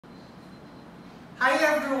Hi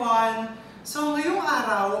everyone! So ngayong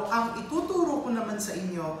araw, ang ituturo ko naman sa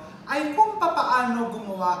inyo ay kung papaano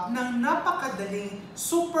gumawa ng napakadaling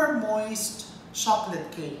super moist chocolate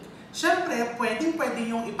cake. Siyempre,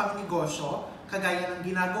 pwedeng-pwede yung ipang negosyo, kagaya ng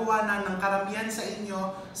ginagawa na ng karamihan sa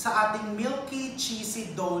inyo sa ating milky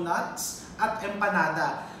cheesy donuts at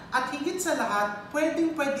empanada. At higit sa lahat,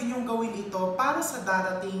 pwedeng-pwede yung gawin ito para sa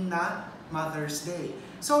darating na Mother's Day.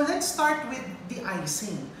 So let's start with the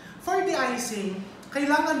icing. For the icing,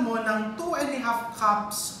 kailangan mo ng 2.5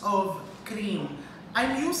 cups of cream.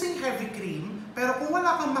 I'm using heavy cream, pero kung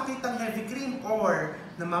wala kang makitang heavy cream or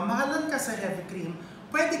namamahalan ka sa heavy cream,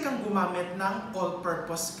 pwede kang gumamit ng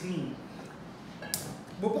all-purpose cream.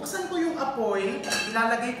 Bubuksan ko yung apoy,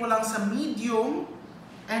 ilalagay ko lang sa medium,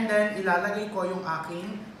 and then ilalagay ko yung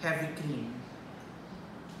aking heavy cream.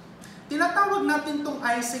 Tinatawag natin tong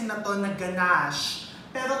icing na to na ganache.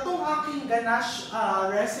 Pero itong aking ganache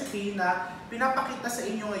recipe na pinapakita sa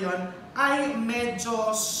inyo ngayon ay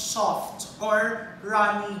medyo soft or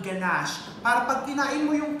runny ganache. Para pag kinain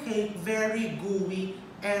mo yung cake, very gooey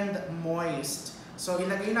and moist. So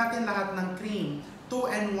ilagay natin lahat ng cream.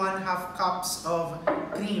 2.5 cups of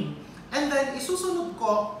cream. And then isusunod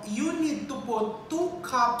ko, you need to put 2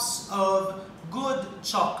 cups of good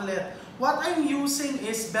chocolate. What I'm using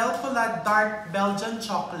is dark Belgian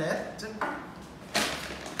chocolate.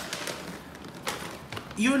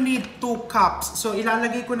 You need 2 cups. So,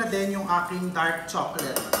 ilalagay ko na din yung aking dark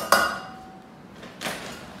chocolate.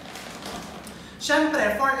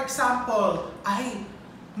 Siyempre, for example, ay,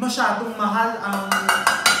 masyadong mahal ang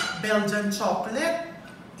Belgian chocolate.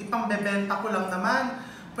 Ipambebenta ko lang naman.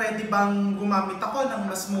 Pwede bang gumamit ako ng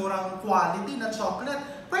mas murang quality na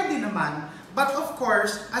chocolate? Pwede naman. But of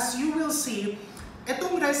course, as you will see,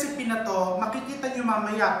 itong recipe na to, makikita nyo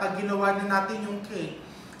mamaya pag ginawa na natin yung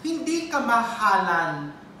cake, hindi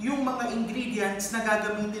kamahalan yung mga ingredients na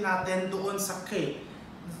gagamitin natin doon sa cake.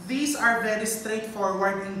 These are very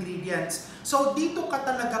straightforward ingredients. So, dito ka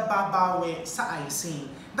talaga babawi sa icing.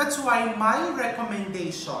 That's why my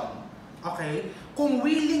recommendation, okay, kung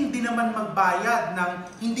willing din naman magbayad ng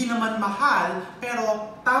hindi naman mahal,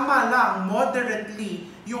 pero tama lang, moderately,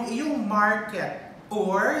 yung iyong market,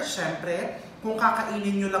 or, syempre, kung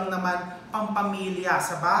kakainin nyo lang naman pampamilya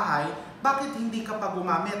sa bahay, bakit hindi ka pa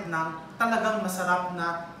gumamit ng talagang masarap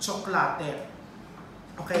na tsokolate?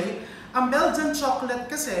 Okay? Ang Belgian chocolate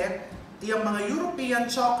kasi, yung mga European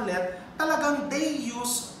chocolate, talagang they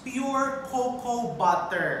use pure cocoa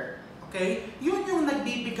butter. Okay? Yun yung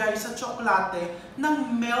nagbibigay sa tsokolate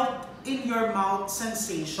ng melt in your mouth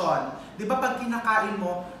sensation. Di ba pag kinakain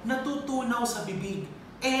mo, natutunaw sa bibig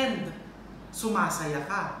and sumasaya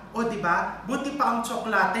ka. O di ba? Buti pa ang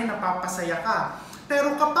tsokolate, napapasaya ka.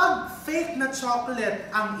 Pero kapag fake na chocolate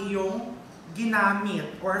ang iyong ginamit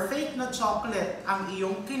or fake na chocolate ang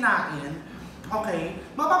iyong kinain, okay,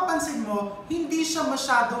 mapapansin mo, hindi siya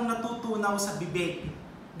masyadong natutunaw sa bibig.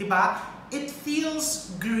 Di ba? It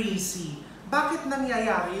feels greasy. Bakit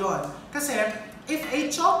nangyayari yon? Kasi if a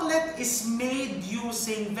chocolate is made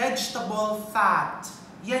using vegetable fat,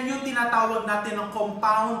 yan yung tinatawag natin ng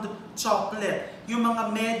compound chocolate. Yung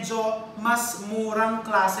mga medyo mas murang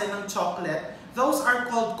klase ng chocolate, those are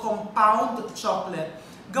called compound chocolate.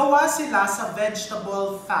 Gawa sila sa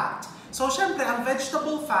vegetable fat. So, syempre, ang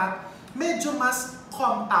vegetable fat, medyo mas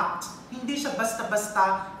compact. Hindi siya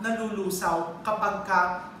basta-basta nalulusaw kapag ka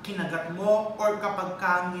kinagat mo or kapag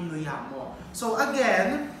ka nginuya mo. So,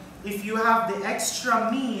 again, if you have the extra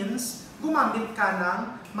means, gumamit ka ng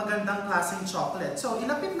magandang klaseng chocolate. So,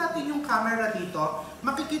 ilapit natin yung camera dito.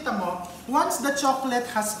 Makikita mo, once the chocolate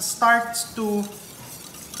starts to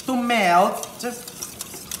melt,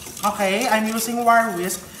 okay, I'm using wire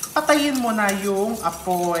whisk, patayin mo na yung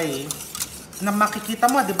apoy. Na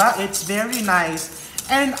makikita mo, di ba? It's very nice.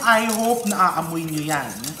 And I hope na aamoy nyo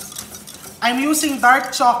yan. I'm using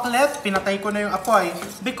dark chocolate, pinatay ko na yung apoy,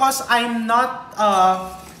 because I'm not,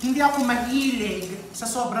 hindi ako mahilig sa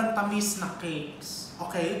sobrang tamis na cakes.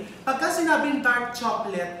 Okay? Pagka sinabing dark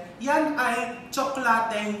chocolate, yan ay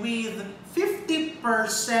tsokolate with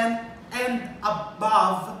 50% and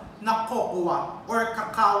above na cocoa or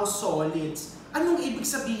cacao solids. Anong ibig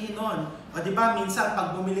sabihin nun? O diba, minsan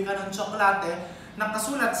pag bumili ka ng tsokolate,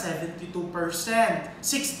 nakasulat 72%, 62%,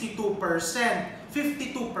 52%.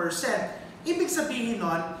 Ibig sabihin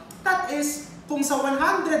nun, that is, kung sa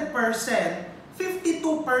 100%, 52%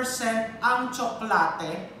 ang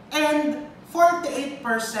tsokolate and 48%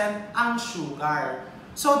 ang sugar.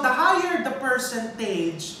 So the higher the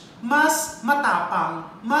percentage, mas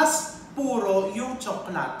matapang, mas puro yung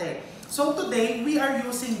tsokolate. So today, we are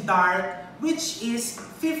using dark, which is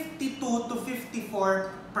 52 to 54%.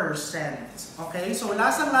 Okay? So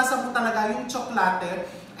lasang-lasa mo talaga yung tsokolate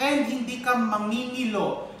and hindi ka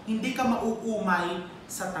mamimilo, hindi ka mauumay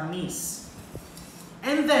sa tamis.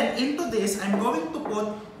 And then, into this, I'm going to put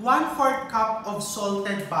 1/4 cup of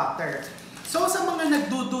salted butter. So sa mga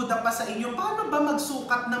nagdududa pa sa inyo, paano ba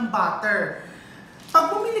magsukat ng butter? Pag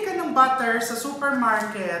bumili ka ng butter sa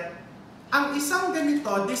supermarket, ang isang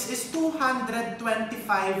ganito, this is 225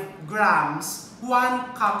 grams,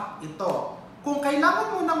 1 cup ito. Kung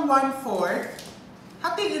kailangan mo ng 1/4,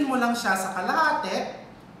 hatiin mo lang siya sa kalahati.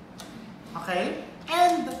 Okay?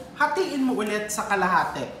 And hatiin mo ulit sa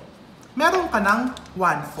kalahati. Meron ka ng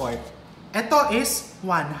 1/4. Ito is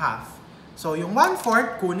 1/2. So yung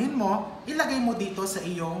 1/4, kunin mo, ilagay mo dito sa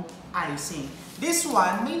iyong icing. This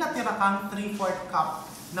one, may natira kang 3/4 cup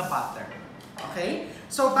na butter. Okay?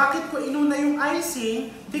 So bakit ko inuna yung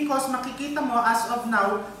icing? Because makikita mo as of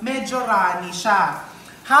now, medyo runny siya.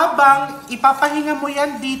 Habang ipapahinga mo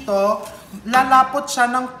yan dito, lalapot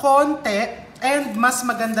siya ng konti and mas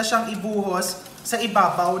maganda siyang ibuhos sa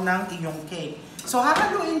ibabaw ng iyong cake. So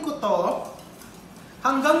hahaluin ko to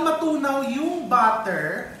hanggang matunaw yung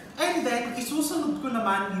butter and then isusunod ko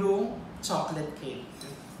naman yung chocolate cake.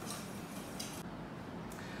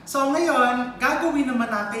 So ngayon, gagawin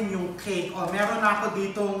naman natin yung cake. O, meron ako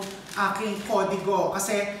ditong aking kodigo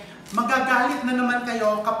kasi magagalit na naman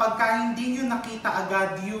kayo kapag hindi nyo nakita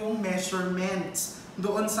agad yung measurements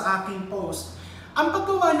doon sa aking post. Ang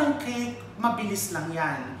paggawa ng cake, mabilis lang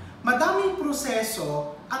yan. Madaming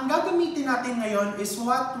proseso. Ang gagamitin natin ngayon is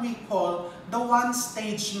what we call the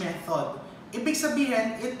one-stage method. Ibig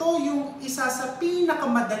sabihin, ito yung isa sa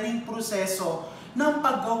pinakamadaling proseso ng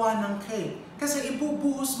paggawa ng cake. Kasi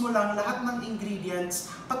ibubuhos mo lang lahat ng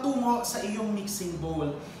ingredients patungo sa iyong mixing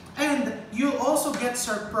bowl. And you'll also get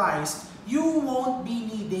surprised. You won't be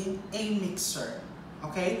needing a mixer.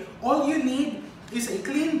 Okay? All you need is a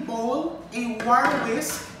clean bowl, a wire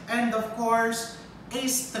whisk, and of course, a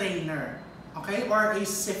strainer. Okay? Or a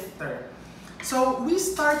sifter. So, we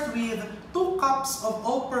start with 2 cups of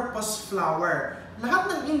all-purpose flour. Lahat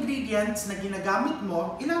ng ingredients na ginagamit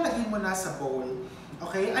mo, ilalagay mo na sa bowl.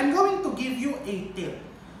 Okay? I'm going to give you a tip.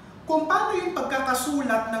 Kung paano yung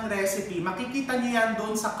pagkakasulat ng recipe, makikita niyo yan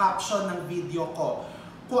doon sa caption ng video ko.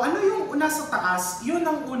 Kung ano yung una sa taas, yun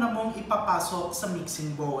ang una mong ipapasok sa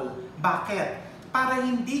mixing bowl. Bakit? Para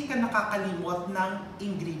hindi ka nakakalimot ng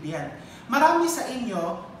ingredient. Marami sa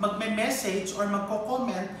inyo magme-message or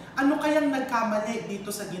magko-comment, ano kayang nagkamali dito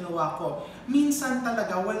sa ginawa ko? Minsan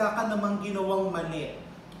talaga wala ka namang ginawang mali.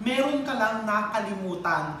 Meron ka lang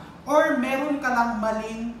nakalimutan or meron ka lang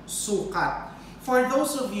maling sukat. For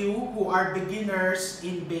those of you who are beginners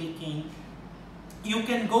in baking, you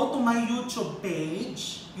can go to my YouTube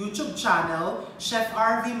channel, Chef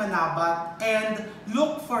RV Manabat, and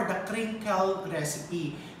look for the crinkle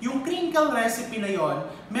recipe. Yung crinkle recipe na yon,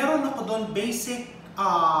 meron ako doon basic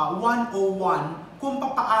 101 kung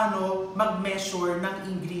paano mag-measure ng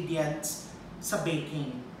ingredients sa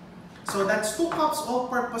baking. So that's 2 cups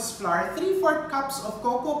all-purpose flour, 3/4 cups of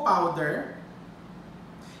cocoa powder.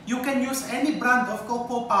 You can use any brand of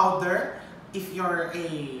cocoa powder. If you're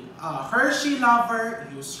a Hershey lover,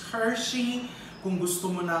 use Hershey. Kung gusto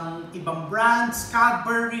mo ng ibang brands,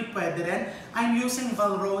 Cadbury, pwede rin. I'm using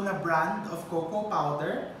Valrhona brand of cocoa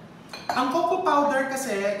powder. Ang cocoa powder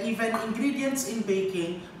kasi, even ingredients in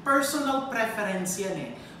baking, personal preference yan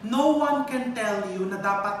eh. No one can tell you na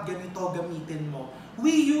dapat ganito gamitin mo.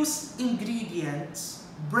 We use ingredients,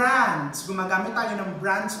 brands, gumagamit tayo ng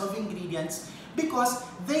brands of ingredients because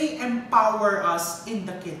they empower us in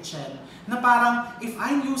the kitchen. Na parang, if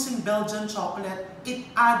I'm using Belgian chocolate, it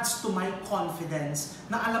adds to my confidence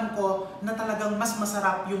na alam ko na talagang mas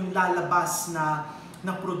masarap yung lalabas na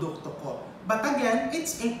produkto ko. But again,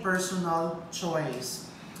 it's a personal choice.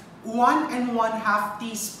 1 1/2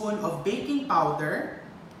 teaspoon of baking powder.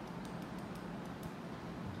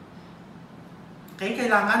 Okay,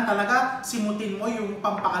 kailangan talaga simutin mo yung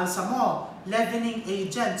pampaalsa mo. Leavening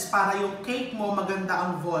agents para yung cake mo maganda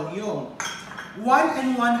ang volume.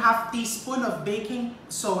 1 1/2 teaspoon of baking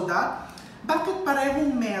soda. Bakit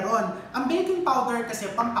parehong meron? Ang baking powder kasi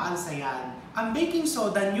pampaalsa yan. Ang baking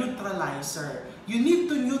soda, neutralizer. You need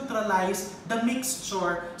to neutralize the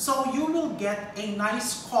mixture so you will get a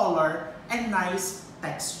nice color and nice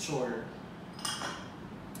texture.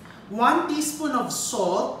 1 teaspoon of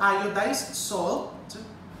salt, iodized salt.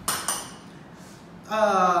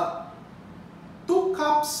 2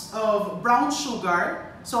 cups of brown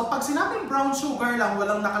sugar. So, pag sinabing brown sugar lang,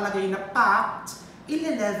 walang nakalagay na packed,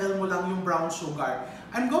 ile-level mo lang yung brown sugar.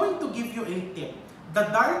 I'm going to give you a tip. The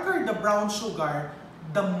darker the brown sugar,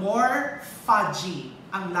 the more fudgy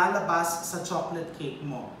ang lalabas sa chocolate cake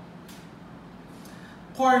mo.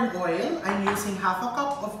 Corn oil, I'm using half a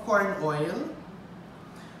cup of corn oil.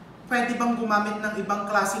 Pwede bang gumamit ng ibang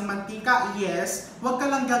klaseng mantika? Yes. Huwag ka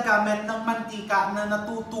lang gagamit ng mantika na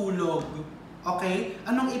natutulog. Okay?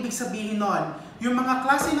 Anong ibig sabihin nun? Yung mga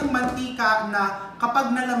klase ng mantika na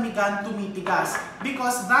kapag nalamigan, tumitigas.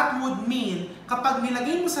 Because that would mean, kapag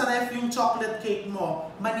nilagay mo sa ref yung chocolate cake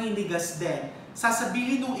mo, maninigas din.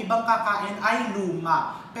 Sasabihin ng ibang kakain ay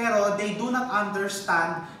luma. Pero they do not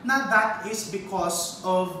understand na that is because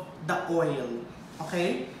of the oil.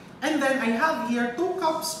 Okay? And then I have here 2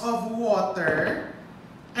 cups of water.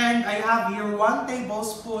 And I have here 1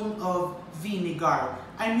 tablespoon of vinegar.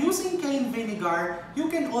 I'm using cane vinegar. You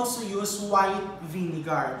can also use white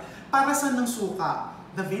vinegar. Para sa ng suka,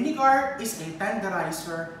 the vinegar is a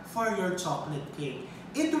tenderizer for your chocolate cake.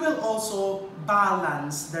 It will also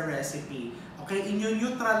balance the recipe. Okay,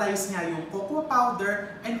 inyo-neutralize niya yung cocoa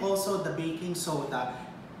powder and also the baking soda.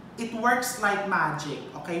 It works like magic,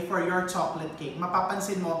 okay, for your chocolate cake.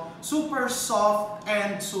 Mapapansin mo, super soft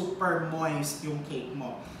and super moist yung cake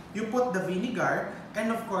mo. You put the vinegar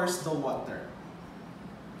and of course the water.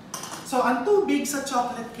 So, ang tubig sa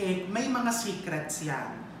chocolate cake, may mga secrets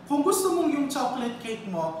yan. Kung gusto mong yung chocolate cake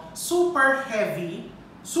mo, super heavy,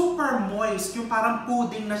 super moist, yung parang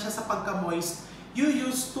pudding na siya sa pagka-moist, you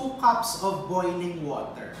use 2 cups of boiling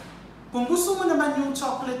water. Kung gusto mo naman yung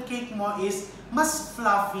chocolate cake mo is mas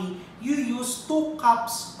fluffy, you use 2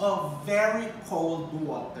 cups of very cold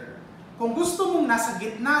water. Kung gusto mong nasa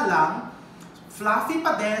gitna lang, fluffy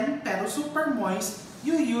pa din, pero super moist,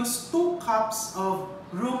 you use 2 cups of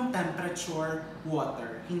room temperature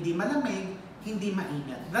water. Hindi malamig, hindi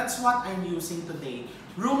mainit. That's what I'm using today.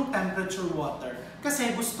 Room temperature water.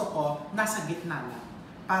 Kasi gusto ko nasa gitna lang.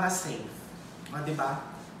 Para safe. O, diba?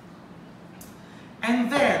 And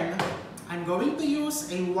then, I'm going to use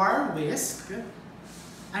a wire whisk.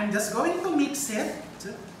 I'm just going to mix it.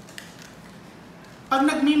 Pag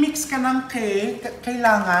nagmi-mix ka ng cake,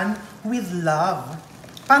 kailangan with love.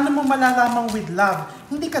 Paano mo malalamang with love?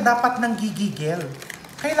 Hindi ka dapat nang gigigil.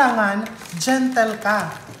 Kailangan gentle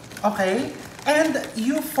ka. Okay? And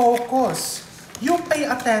you focus. You pay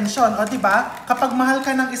attention. O diba? Kapag mahal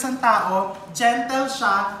ka ng isang tao, gentle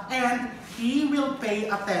siya and he will pay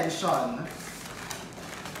attention.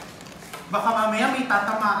 Baka mamaya may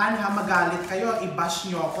tatamaan ha, magalit kayo, i-bash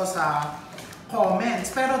nyo ako sa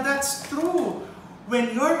comments. Pero that's true.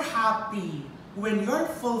 When you're happy, when you're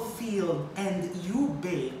fulfilled, and you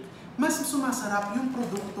bake, mas sumasarap yung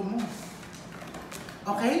produkto mo.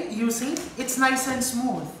 Okay? You see? It's nice and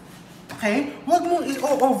smooth. Okay? Huwag mong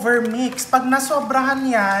i-overmix. Pag nasobrahan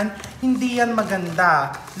yan, hindi yan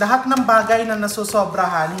maganda. Lahat ng bagay na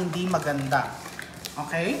nasusobrahan, hindi maganda.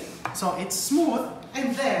 Okay? So, it's smooth.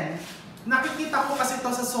 And then, nakikita ko kasi ito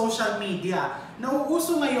sa social media.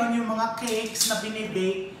 Nauuso ngayon yung mga cakes na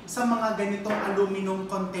binibake sa mga ganitong aluminum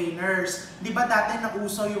containers. Di ba dati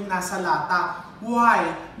nauso yung nasa lata?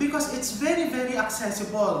 Why? Because it's very, very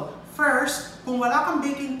accessible. First, kung wala kang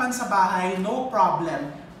baking pan sa bahay, no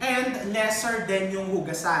problem. And lesser din yung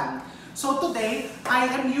hugasan. So today, I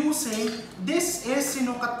am using, this is,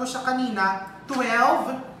 sinukat ko siya kanina,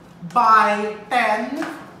 12 by 10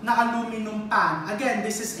 na aluminum pan. Again,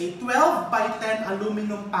 this is a 12 by 10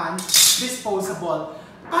 aluminum pan, disposable.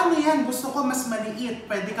 Paano yan? Gusto ko mas maliit.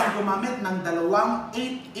 Pwede kang gumamit ng 2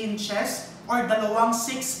 8 inches or 2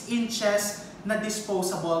 6 inches na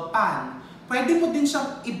disposable pan. Pwede mo din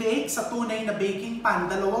siyang i-bake sa tunay na baking pan,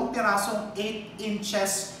 2 pirasong 8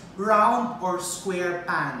 inches round or square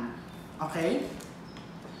pan. Okay?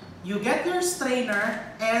 You get your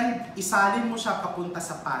strainer and isalin mo siya papunta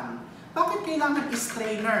sa pan. Bakit kailangan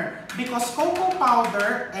strainer? Because cocoa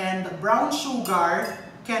powder and brown sugar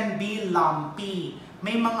can be lumpy.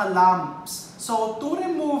 May mga lumps. So, to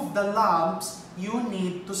remove the lumps, you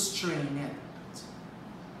need to strain it.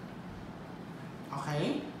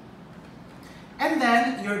 Okay? And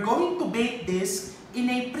then, you're going to bake this in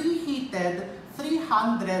a preheated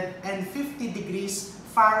 350 degrees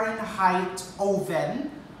Fahrenheit oven.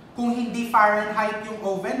 Kung hindi Fahrenheit yung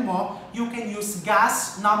oven mo, you can use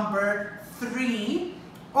gas number 3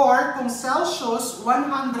 or kung Celsius,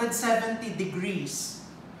 170 degrees.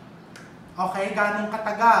 Okay, ganong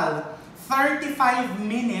katagal? 35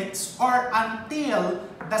 minutes or until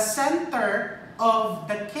the center of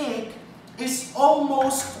the cake is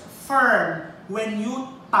almost firm when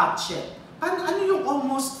you touch it. Ano yung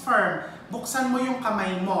almost firm? Buksan mo yung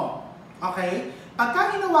kamay mo. Okay?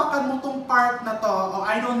 Pagka hinawakan mo tong part na to, or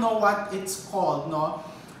I don't know what it's called, no?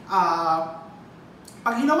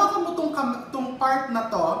 Pag hinawakan mo tong part na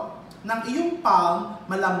to, ng iyong palm,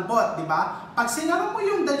 malambot, di ba? Pag sinara mo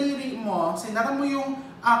yung daliri mo, sinara mo yung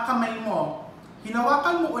kamay mo,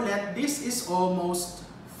 hinawakan mo ulit, this is almost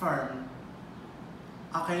firm.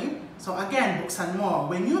 Okay? So again, buksan mo.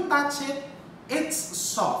 When you touch it, it's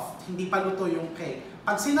soft. Hindi pa luto yung cake.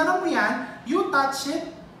 Pag sinara mo yan, you touch it,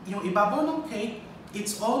 yung ibabaw ng cake,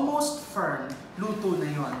 it's almost firm. Luto na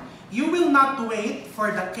yon. You will not wait for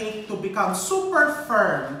the cake to become super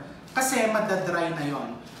firm kasi madadry na yon.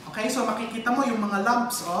 Okay, so makikita mo yung mga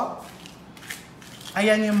lumps, oh.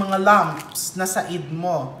 Ayan yung mga lumps na said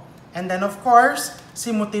mo. And then of course,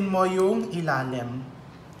 simutin mo yung ilalim.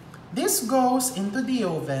 This goes into the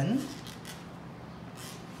oven.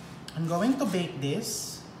 I'm going to bake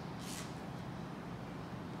this.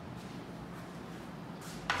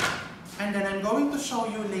 And then I'm going to show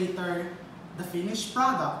you later the finished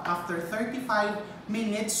product after 35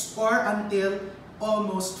 minutes or until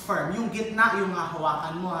almost firm. Yung gitna, yung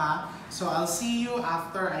hawakan mo ha. So I'll see you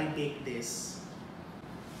after I bake this.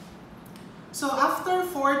 So after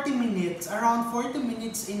 40 minutes, around 40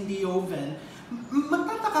 minutes in the oven,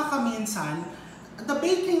 magtataka ka minsan, the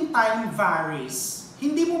baking time varies.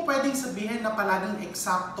 Hindi mo pwedeng sabihin na palaging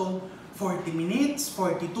eksaktong 40 minutes,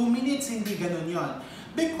 42 minutes, hindi ganun yon.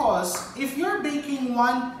 Because if you're baking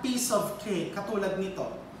one piece of cake, katulad nito,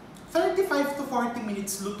 35 to 40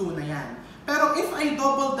 minutes luto na yan. Pero if I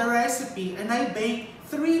double the recipe and I bake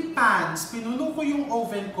 3 pans, pinuno ko yung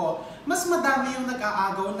oven ko, mas madami yung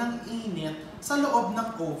nag-aagaw ng init sa loob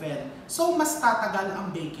ng oven. So, mas tatagal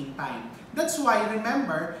ang baking time. That's why,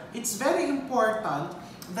 remember, it's very important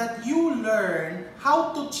that you learn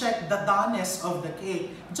how to check the doneness of the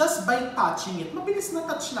cake just by touching it. Mabilis na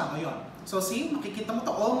touch lang, ayun. So see, makikita mo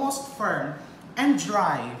to almost firm and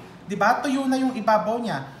dry. Diba? Tuyo na yung ibabaw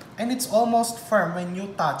niya. And it's almost firm when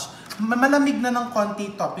you touch. Malamig na ng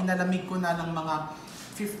konti to. Pinalamig ko na ng mga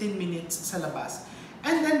 15 minutes sa labas.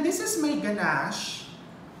 And then this is my ganache.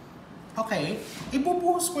 Okay.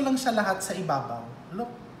 Ibubuhos ko lang siya lahat sa ibabaw.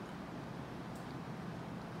 Look.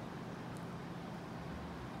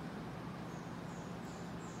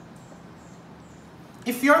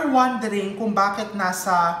 If you're wondering kung bakit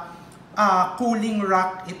nasa cooling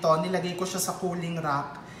rack ito, nilagay ko siya sa cooling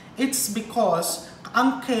rack, it's because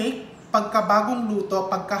ang cake, pagkabagong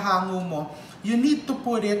luto, pagkahango mo, you need to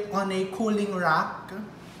put it on a cooling rack,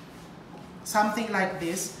 something like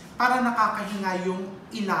this, para nakakahinga yung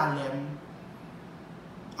ilalim.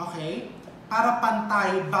 Okay? Para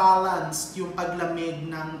pantay, balanced yung paglamig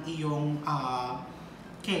ng iyong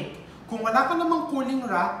cake. Kung wala ka namang cooling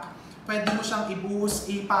rack, pwede mo siyang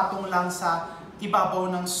ibuhos, ipatong lang sa ibabaw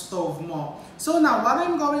ng stove mo. So now, what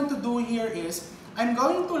I'm going to do here is, I'm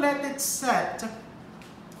going to let it set.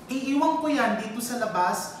 Iiwan ko yan dito sa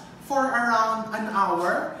labas for around an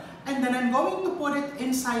hour. And then I'm going to put it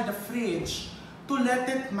inside the fridge to let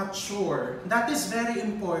it mature. That is very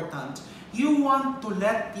important. You want to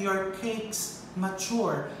let your cakes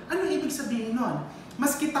mature. Ano ibig sabihin nun?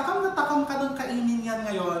 Maski takam na takam ka ng kainin yan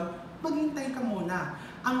ngayon, maghintay ka muna.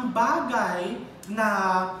 Ang bagay na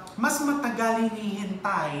mas matagal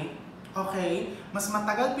hinihintay, okay, mas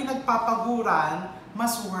matagal pinagpapaguran,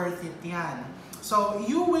 mas worth it yan. So,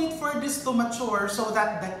 you wait for this to mature so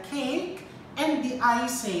that the cake and the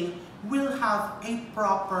icing will have a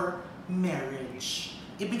proper marriage.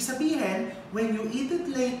 Ibig sabihin, when you eat it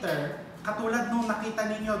later, katulad nung nakita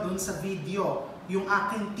ninyo dun sa video, yung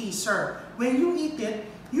aking teaser, when you eat it,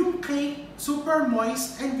 yung cake super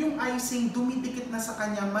moist and yung icing dumidikit na sa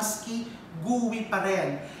kanya maski gooey pa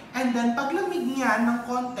rin. And then paglamig niya ng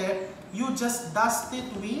konti, you just dust it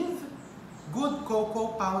with good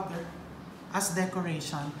cocoa powder as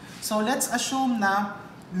decoration. So let's assume na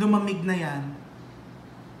lumamig na yan.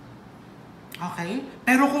 Okay?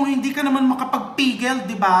 Pero kung hindi ka naman makapagpigil,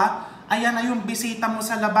 di ba? Ayan na yung bisita mo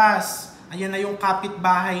sa labas. Ayan na yung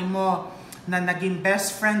kapitbahay mo na naging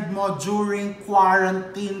best friend mo during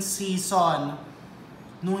quarantine season.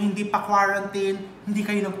 Nung hindi pa quarantine, hindi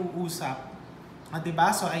kayo nag-uusap.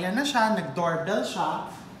 Diba? So, ayan na siya, nag-doorbell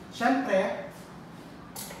siya. Siyempre,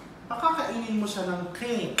 pakakainin mo siya ng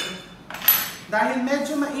cake. Dahil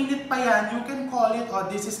medyo mainit pa yan, you can call it, oh,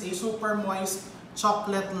 this is a super moist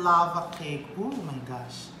chocolate lava cake. Oh my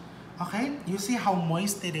gosh. Okay? You see how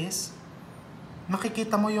moist it is?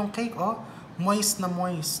 Makikita mo yung cake, oh, moist na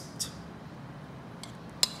moist.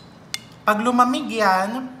 Pag lumamig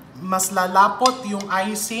yan, mas lalapot yung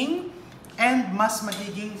icing and mas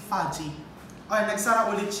magiging fudgy. O, nagsara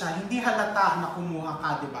ulit siya. Hindi halata na kumuha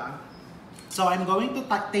ka, di ba? So, I'm going to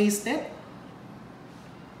taste it.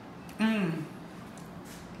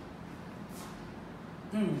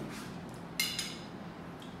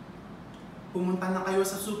 pumunta na kayo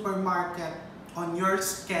sa supermarket on your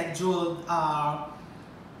scheduled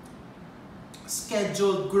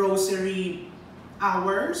grocery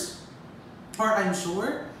hours, or I'm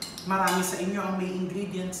sure marami sa inyo ang may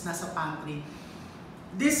ingredients na sa pantry.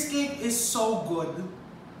 This cake is so good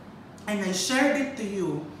and I shared it to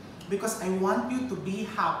you because I want you to be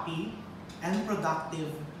happy and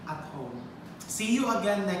productive at home. See you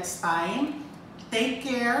again next time. Take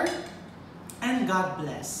care and God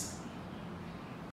bless.